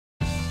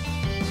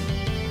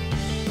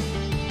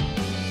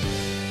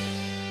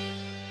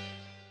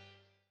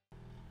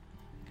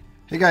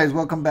Hey guys,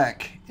 welcome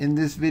back. In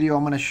this video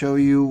I'm going to show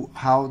you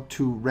how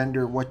to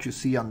render what you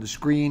see on the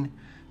screen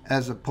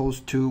as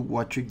opposed to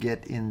what you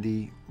get in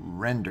the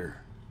render.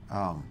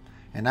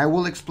 And I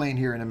will explain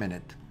here in a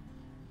minute.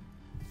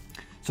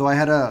 So I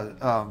had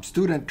a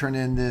student turn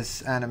in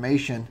this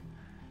animation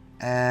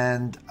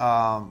and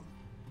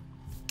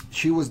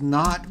she was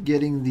not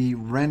getting the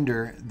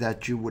render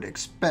that you would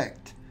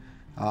expect.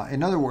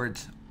 In other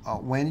words,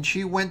 when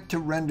she went to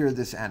render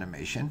this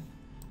animation,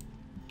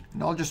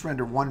 and I'll just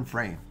render one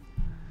frame,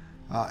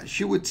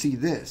 she would see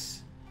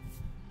this.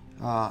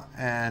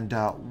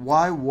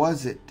 Why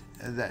was it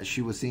that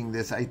she was seeing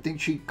this? I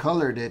think she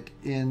colored it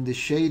in the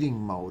shading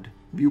mode,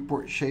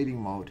 viewport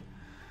shading mode,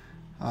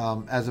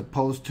 as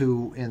opposed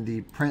to in the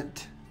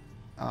print.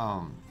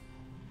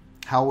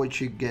 How would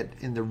she get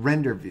in the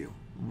render view?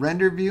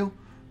 Render view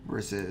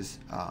versus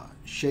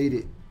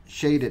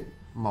shaded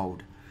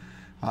mode.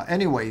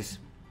 Anyways,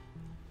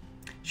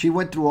 she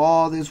went through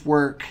all this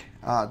work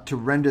to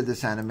render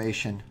this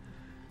animation.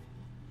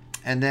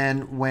 And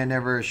then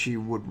whenever she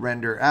would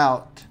render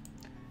out,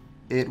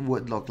 it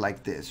would look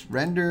like this.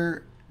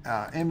 Render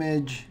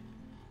image,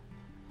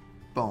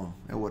 boom,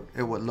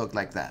 it would look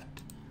like that.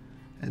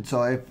 And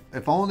so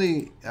if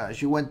only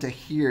she went to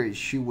here,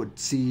 she would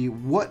see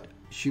what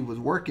she was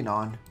working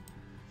on.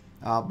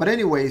 But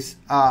anyways,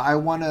 I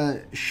want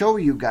to show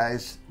you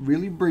guys,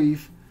 really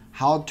brief,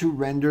 how to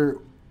render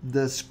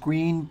the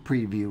screen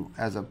preview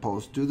as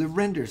opposed to the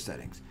render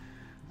settings.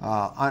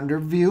 Under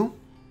view,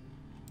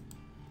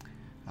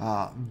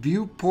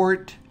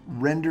 viewport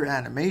render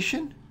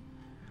animation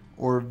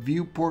or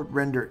viewport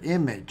render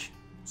image.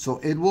 So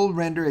it will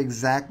render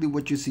exactly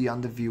what you see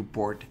on the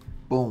viewport.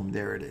 Boom,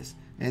 there it is.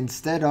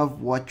 Instead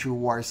of what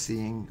you are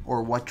seeing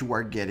or what you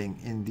are getting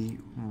in the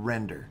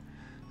render.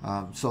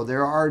 So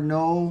there are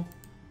no,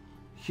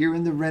 here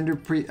in the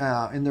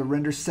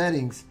render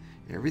settings,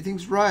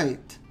 everything's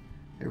right.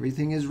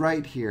 Everything is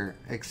right here,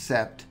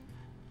 except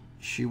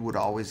she would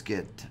always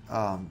get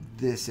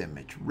this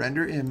image,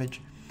 render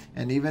image.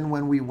 And even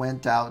when we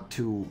went out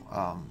to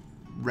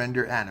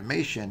render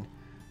animation,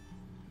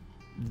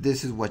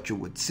 this is what you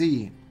would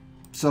see.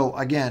 So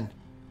again,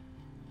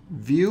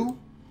 view,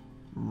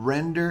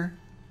 render,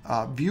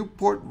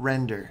 viewport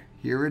render.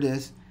 Here it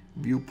is,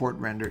 viewport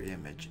render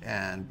image,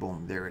 and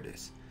boom, there it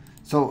is.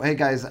 So hey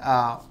guys,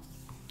 I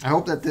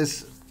hope that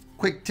this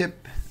quick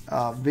tip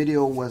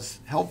video was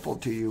helpful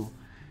to you.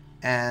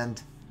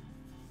 And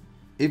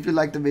if you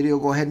like the video,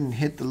 go ahead and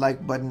hit the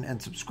like button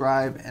and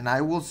subscribe, and I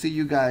will see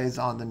you guys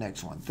on the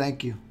next one.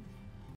 Thank you.